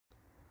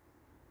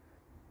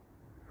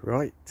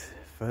Right,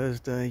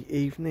 Thursday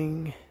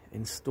evening,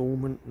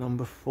 instalment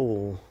number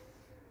 4.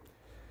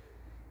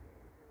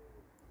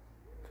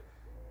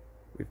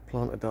 We've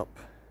planted up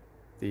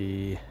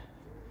the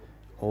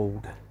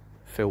old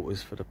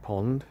filters for the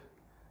pond,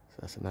 so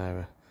that's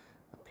now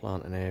a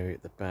planting area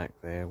at the back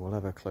there. We'll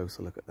have a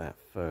closer look at that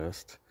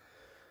first.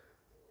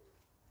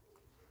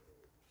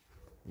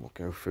 We'll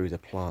go through the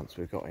plants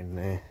we've got in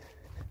there.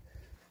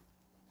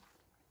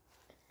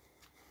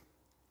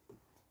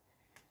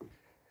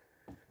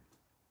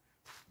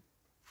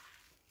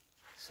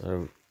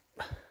 So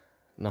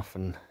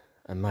nothing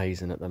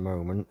amazing at the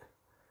moment.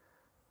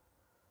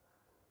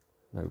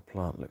 No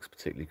plant looks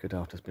particularly good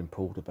after it's been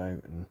pulled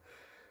about and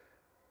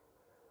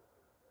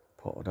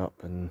potted up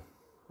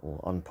or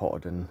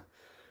unpotted and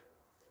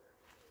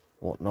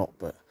whatnot,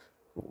 but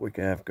what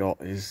we have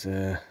got is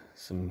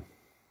some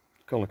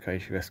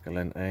Colocasia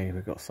esculente.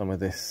 We've got some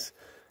of this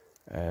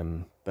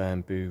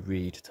bamboo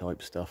reed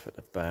type stuff at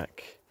the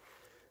back,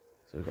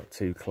 so we've got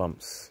 2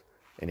 clumps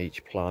in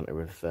each planter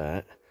of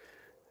that.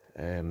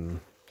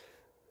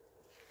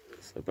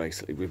 So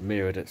basically we've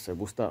mirrored it, so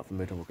we'll start from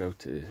the middle, we'll go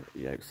to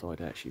the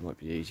outside. Actually might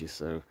be easier,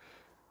 so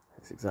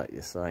it's exactly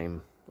the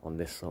same on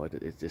this side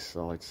as this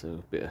side, so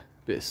a bit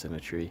of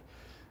symmetry.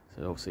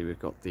 So obviously we've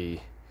got the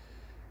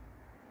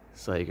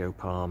sago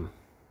palm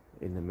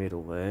in the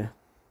middle there,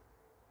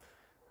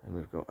 and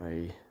we've got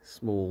a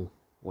small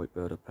white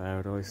bird of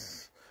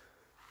paradise.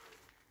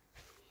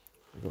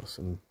 We've got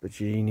some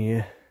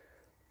Virginia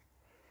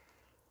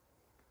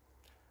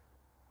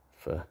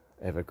for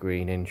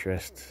evergreen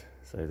interest,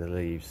 so the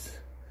leaves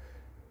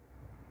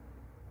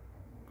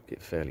get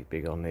fairly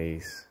big on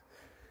these.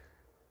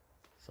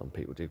 Some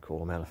people do call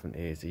them elephant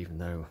ears, even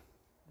though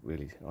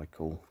really I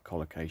call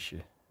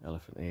Colocasia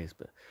elephant ears,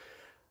 but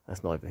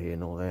that's neither here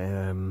nor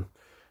there.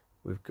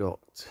 We've got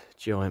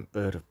giant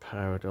bird of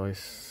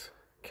paradise,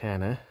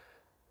 Canna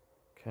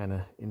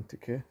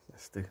indica,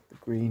 that's the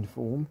green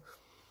form.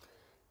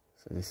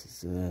 So this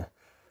is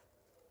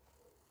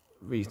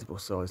reasonable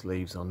sized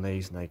leaves on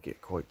these, and they get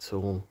quite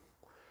tall.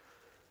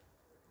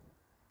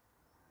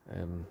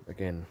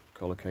 Again,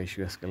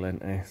 Colocasia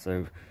esculente,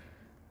 so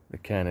the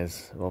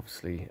cannas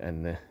obviously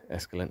and the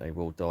esculente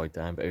will die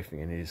down, but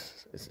everything in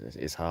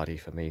is hardy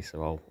for me,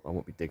 so I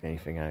won't be digging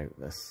anything out.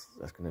 That's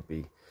going to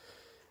be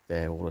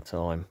there all the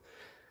time.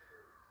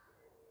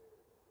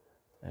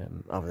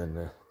 Other than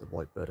the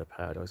white bird of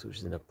paradise, which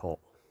is in a pot,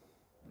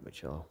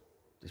 which I'll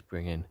just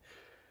bring in.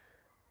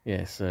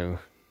 Yeah, so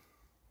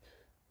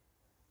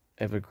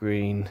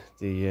evergreen,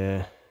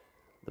 the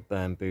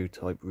bamboo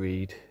type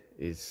reed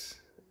is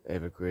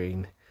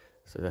evergreen,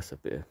 so that's a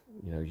bit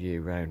of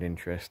year-round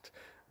interest.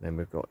 And then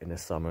we've got in the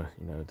summer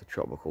the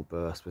tropical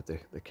burst with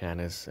the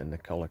cannas and the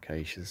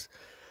Colocasias,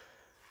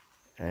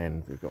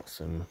 and we've got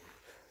some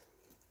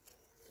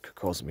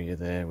Cocosmia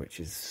there, which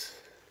is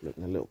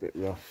looking a little bit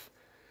rough.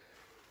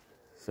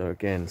 So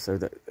again, so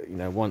that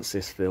once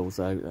this fills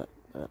out,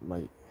 that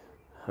might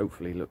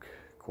hopefully look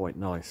quite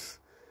nice.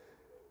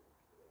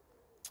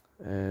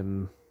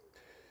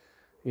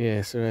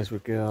 Yeah, so as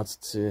regards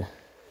to,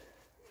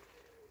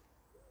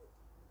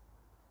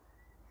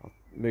 I've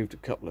moved a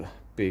couple of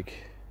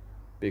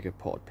bigger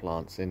potted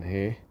plants in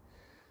here.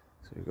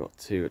 So we've got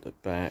 2 at the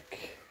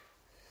back,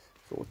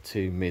 sort of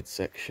 2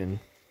 midsection,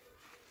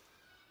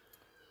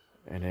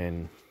 and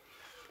then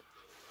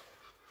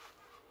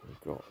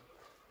we've got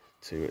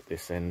 2 at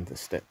this end, the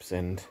steps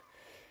end.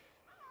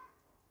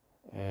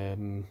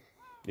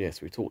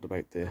 Yes, we talked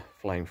about the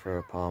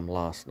flamethrower palm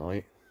last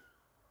night.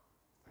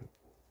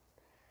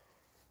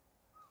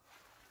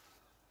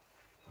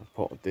 I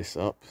potted this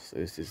up, so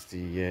this is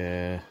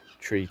the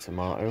tree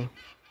tomato.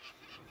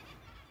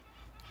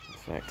 In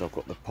fact, I've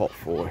got the pot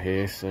for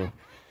here, so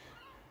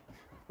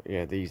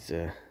yeah, these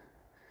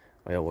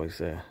I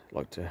always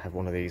like to have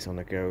one of these on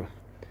the go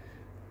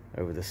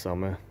over the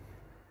summer.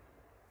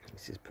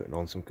 This is putting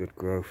on some good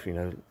growth,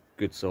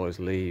 good sized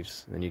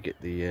leaves, and then you get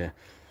the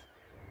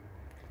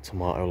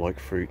tomato like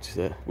fruits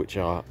which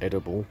are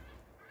edible.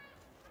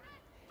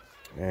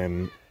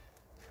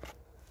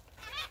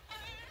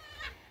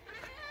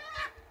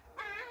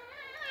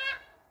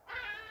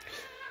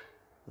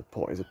 The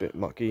pot is a bit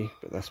mucky,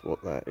 but that's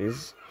what that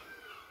is.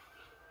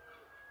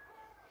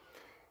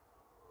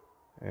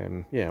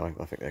 Yeah,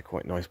 I think they're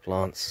quite nice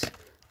plants.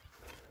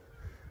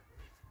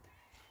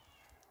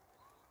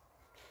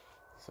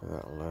 So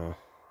that'll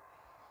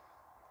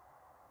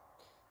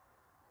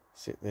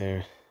sit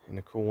there in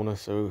the corner.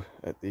 So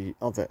at the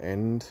other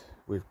end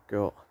we've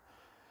got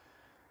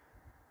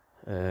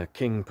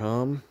king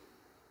palm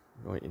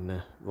right in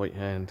the right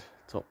hand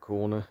top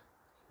corner,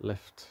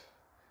 left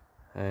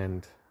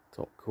hand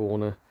top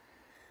corner.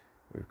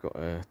 We've got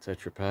a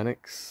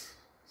Tetrapanax,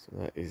 so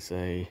that is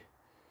a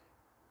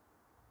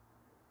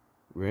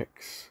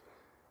Rex.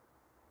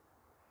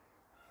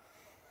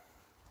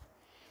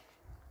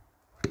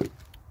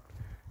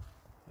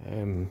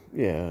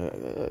 Yeah,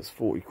 that's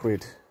 40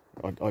 quid.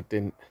 I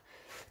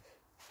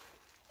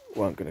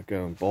weren't going to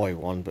go and buy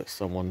one, but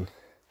someone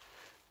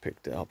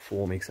picked it up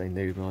for me because they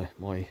knew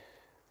my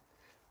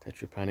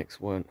Tetrapanax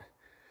weren't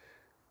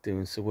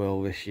doing so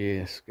well this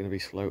year, it's going to be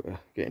slow to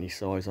get any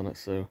size on it,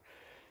 so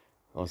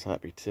I was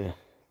happy to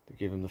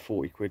give him the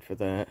 40 quid for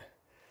that.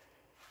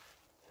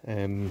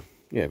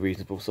 Yeah,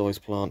 reasonable size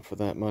plant for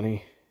that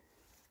money.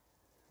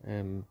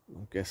 I'm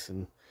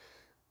guessing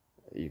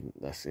even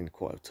that's in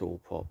quite a tall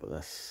pot, but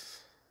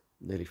that's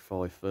nearly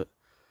 5 foot.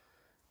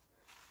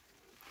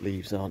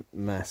 Leaves aren't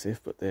massive,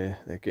 but they're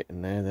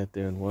getting there, they're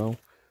doing well.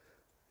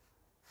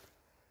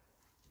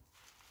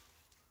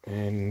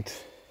 And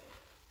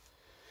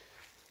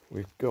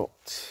we've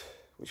got,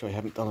 which I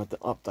haven't done an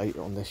update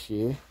on this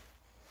year,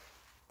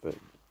 but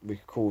we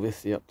call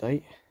this the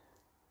update.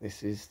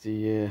 This is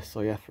the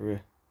Cyathea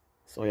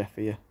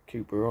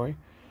cooperi,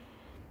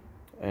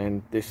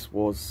 and this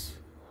was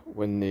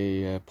when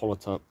the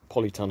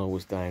polytunnel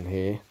was down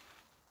here.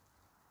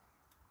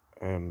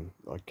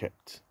 I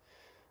kept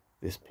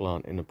this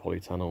plant in the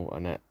polytunnel,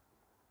 and that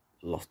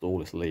lost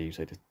all its leaves.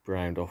 They just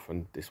browned off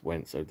and just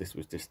went. So this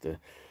was just a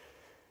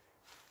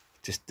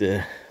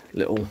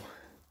little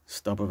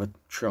stub of a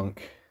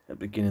trunk at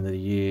the beginning of the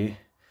year.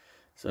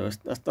 So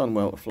that's done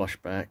well to flush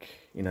back.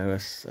 You know,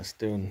 that's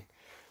doing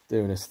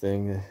its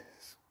thing.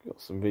 It's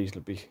got some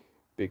reasonably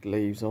big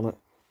leaves on it.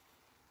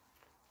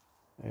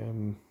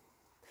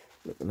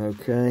 Looking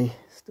okay.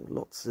 Still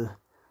lots of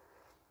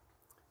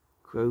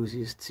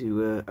crosias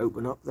to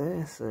open up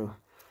there, so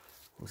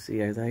we'll see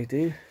how they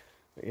do.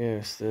 But yeah,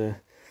 it's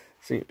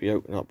seem to be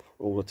opening up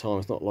all the time.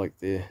 It's not like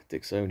the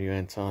Dicksonia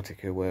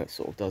antarctica where it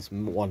sort of does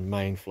one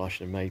main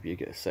flush and maybe you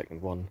get a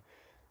second one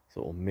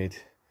sort of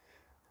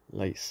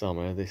late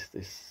summer. This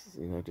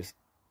you know, just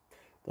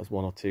does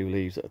 1 or 2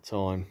 leaves at a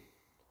time,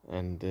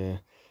 and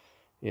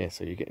yeah,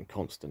 so you're getting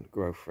constant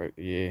growth throughout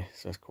the year,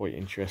 so that's quite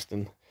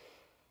interesting.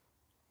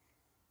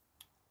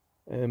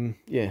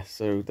 Yeah,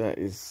 so that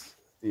is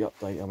the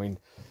update. I mean,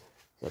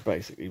 so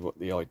basically what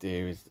the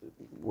idea is,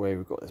 where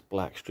we've got this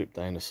black strip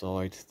down the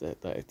side,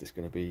 that is just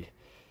going to be,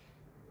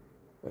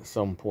 at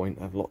some point,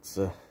 have lots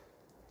of,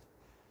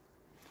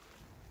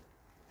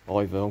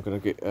 either I'm going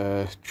to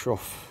get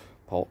trough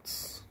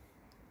pots,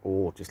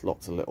 or just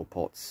lots of little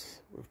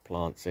pots with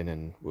plants in,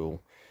 and we'll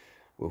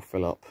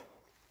fill up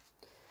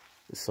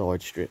the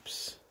side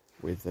strips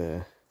with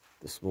the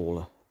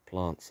smaller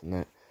plants and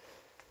that.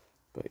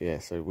 But yeah,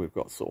 so we've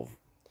got sort of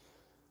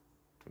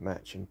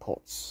matching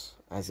pots,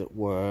 as it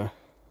were.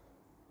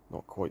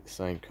 Not quite the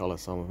same colour,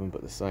 some of them,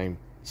 but the same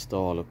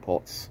style of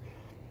pots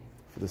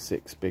for the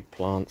 6 big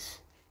plants.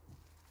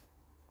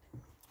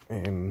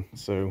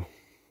 So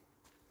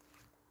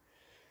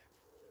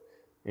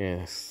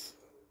yes,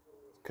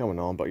 coming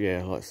on. But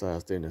yeah, like I say, I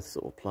was doing this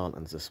sort of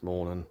plantings this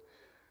morning,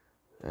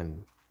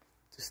 and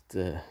just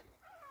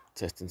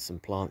testing some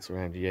plants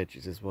around the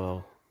edges as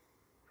well.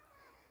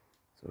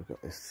 So we've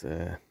got this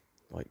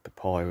like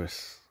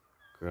papyrus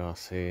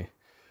grass here,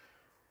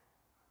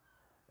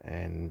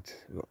 and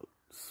we've got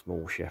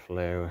small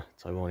Schefflera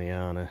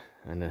Taiwaniana,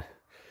 and a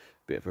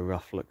bit of a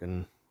rough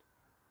looking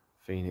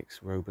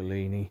Phoenix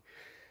Robellini.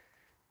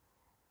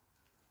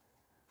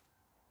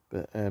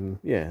 But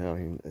yeah, I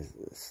mean,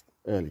 it's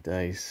early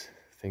days.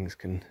 Things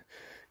can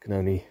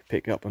only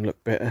pick up and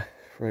look better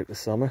throughout the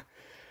summer.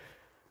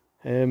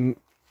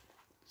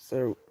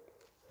 So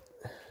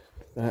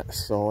that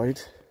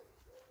side,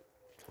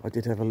 I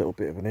did have a little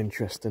bit of an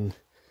interesting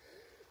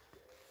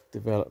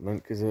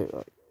development, because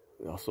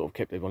I sort of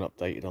kept everyone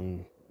updated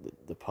on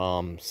the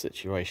palm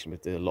situation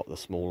with a lot of the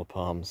smaller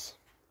palms.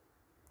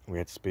 We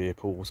had spear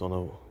pools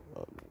on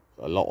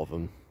a lot of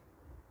them,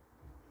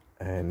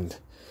 and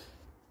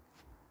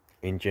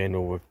in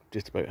general we've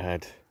just about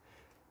had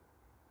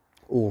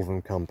all of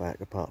them come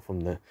back, apart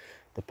from the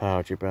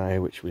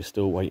Paragibaea, which we're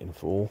still waiting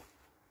for.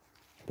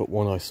 But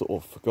one I sort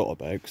of forgot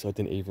about, because I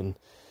didn't even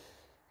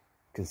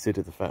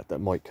consider the fact that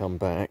might come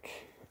back,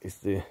 is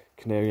the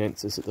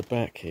Canariensis at the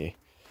back here.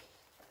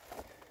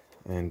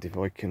 And if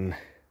I can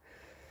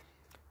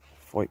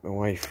fight my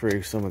way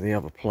through some of the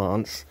other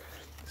plants.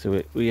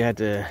 So we had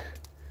well,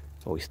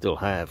 we still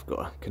have got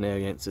a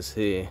Canariensis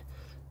here,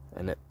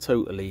 and it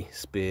totally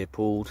spear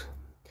pulled.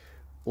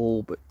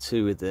 All but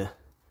 2 of the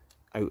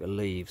outer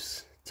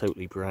leaves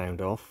totally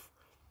browned off.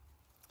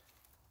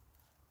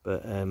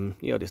 But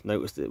yeah, I just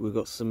noticed that we've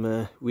got some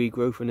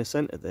regrowth in the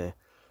centre there,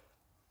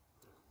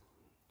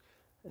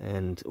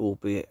 and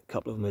albeit a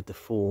couple of them are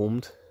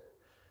deformed,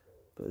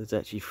 but there's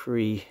actually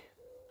 3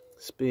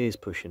 spears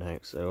pushing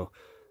out. So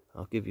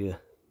I'll give you a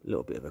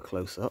little bit of a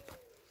close-up.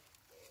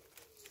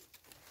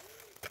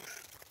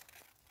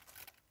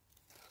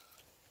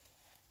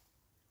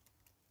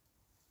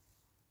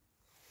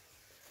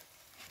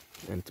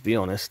 And to be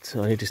honest,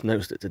 I just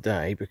noticed it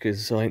today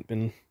because I ain't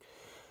been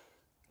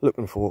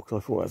looking for it,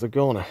 because I thought it was a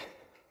goner.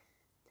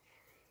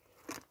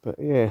 But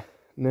yeah,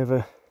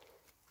 never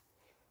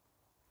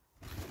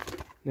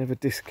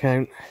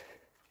discount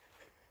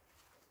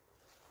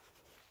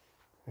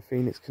a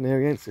Phoenix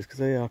Canariensis, because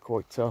they are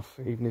quite tough.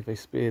 Even if they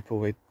spear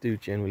pull, they do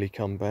generally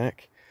come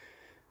back.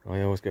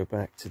 I always go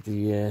back to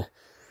the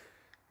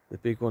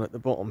big one at the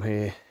bottom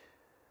here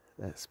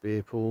that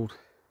spear pulled,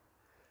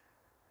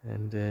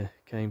 and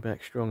came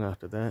back strong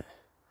after that.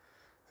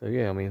 So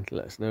yeah, I mean,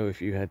 let us know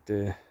if you had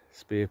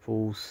spear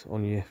pools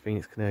on your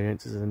Phoenix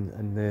Canariensis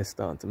and they're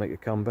starting to make a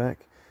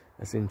comeback.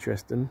 That's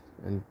interesting,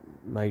 and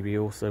maybe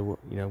also what,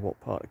 you know, what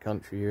part of the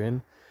country you're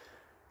in,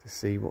 to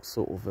see what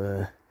sort of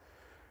the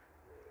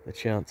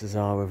chances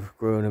are of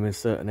growing them in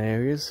certain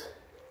areas.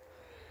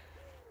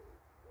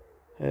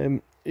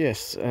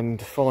 Yes, and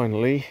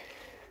finally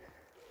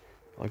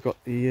I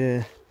got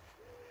the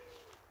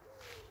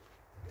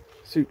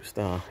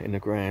Superstar in the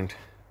ground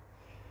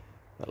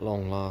at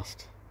long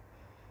last.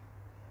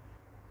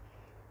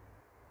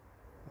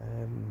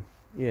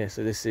 Yeah,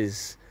 so this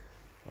is,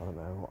 I don't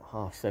know,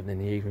 what, 7:30 in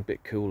the evening, a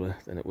bit cooler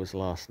than it was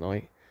last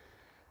night.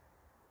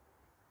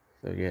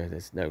 So yeah,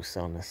 there's no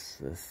sun,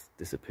 that's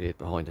disappeared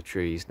behind the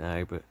trees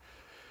now, but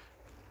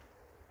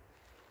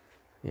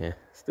yeah,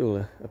 still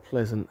a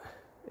pleasant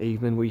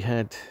evening. We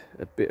had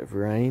a bit of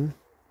rain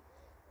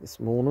this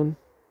morning,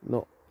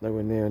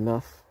 nowhere near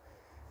enough.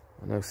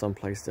 I know some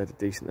places had a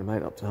decent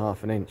amount, up to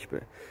 ½ an inch,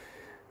 but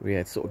we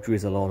had sort of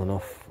drizzle on and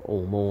off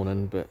all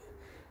morning, but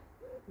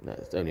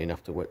that's only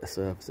enough to wet the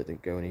surface. It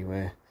didn't go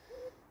anywhere,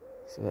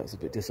 so that's a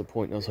bit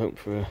disappointing. I was hoping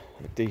for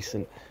a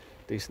decent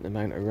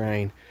amount of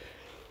rain.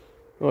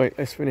 Right,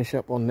 let's finish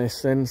up on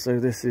this then. So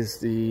this is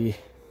the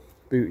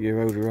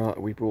Bootea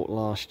odorata we bought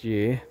last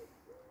year.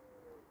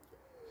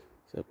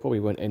 So it probably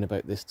went in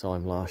about this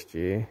time last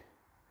year,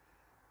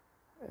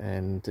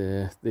 and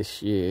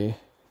this year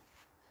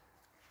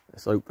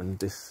it's opened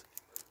this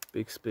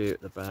big spear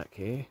at the back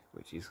here,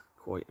 which is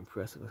quite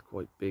impressive. It's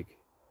quite big,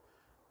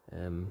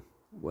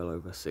 well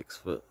over 6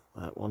 foot,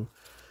 that one.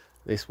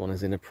 This one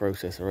is in the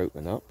process of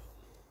opening up,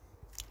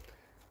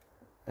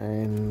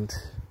 and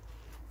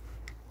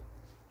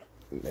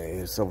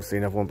there's obviously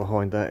another one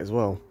behind that as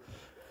well.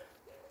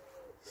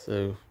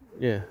 So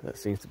yeah, that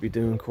seems to be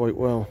doing quite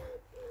well,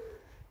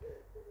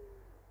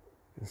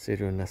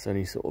 considering that's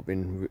only sort of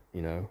been,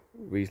 you know,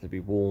 reasonably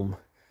warm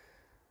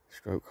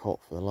stroke hot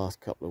for the last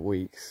couple of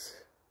weeks.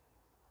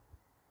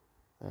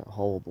 That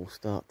horrible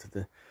start to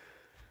the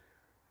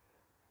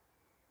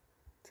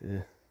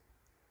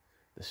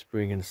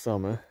spring and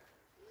summer,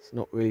 it's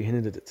not really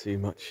hindered it too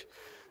much.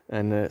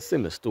 And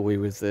similar story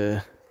with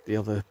the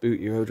other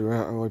Bootea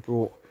odorata I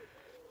brought.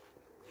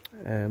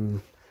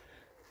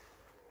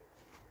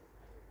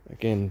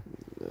 Again,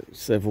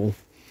 several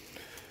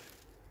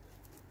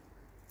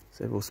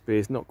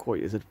spears, not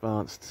quite as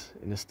advanced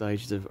in the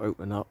stages of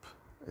opening up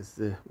as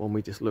the one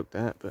we just looked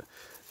at, but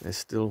there's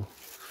still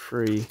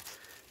three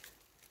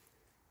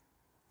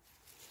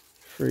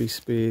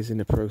spears in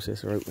the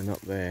process of opening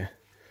up there.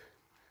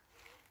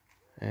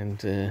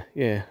 And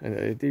yeah, and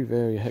they do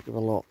vary a heck of a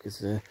lot,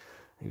 because if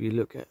you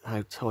look at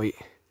how tight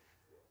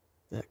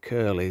that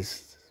curl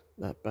is,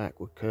 that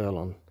backward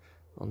curl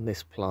on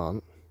this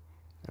plant,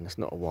 and it's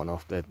not a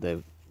one-off,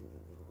 they're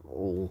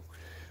all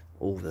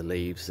the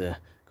leaves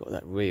got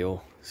that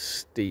real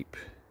steep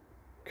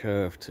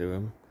curve to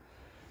them,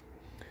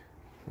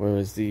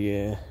 whereas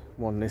the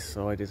one this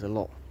side is a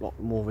lot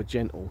more of a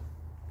gentle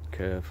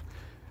curve,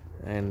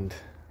 and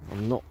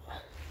I'm not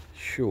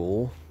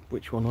sure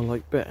which one I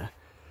like better.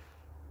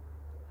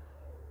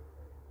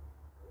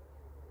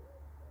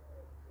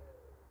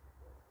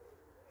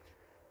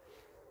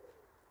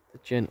 The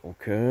gentle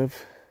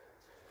curve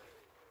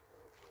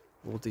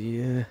or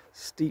the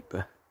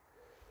steeper.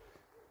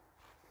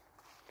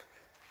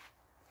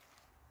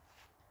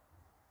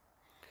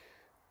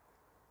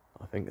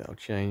 I think that'll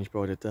change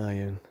by the day,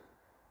 and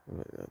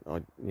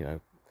you know,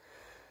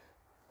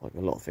 like a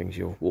lot of things,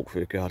 you'll walk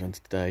through the garden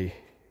today,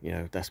 you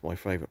know, that's my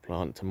favourite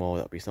plant, tomorrow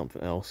that'll be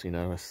something else, you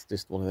know, it's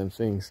just one of them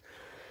things.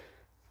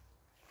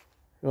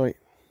 Right,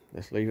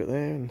 let's leave it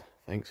there, and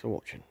thanks for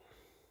watching.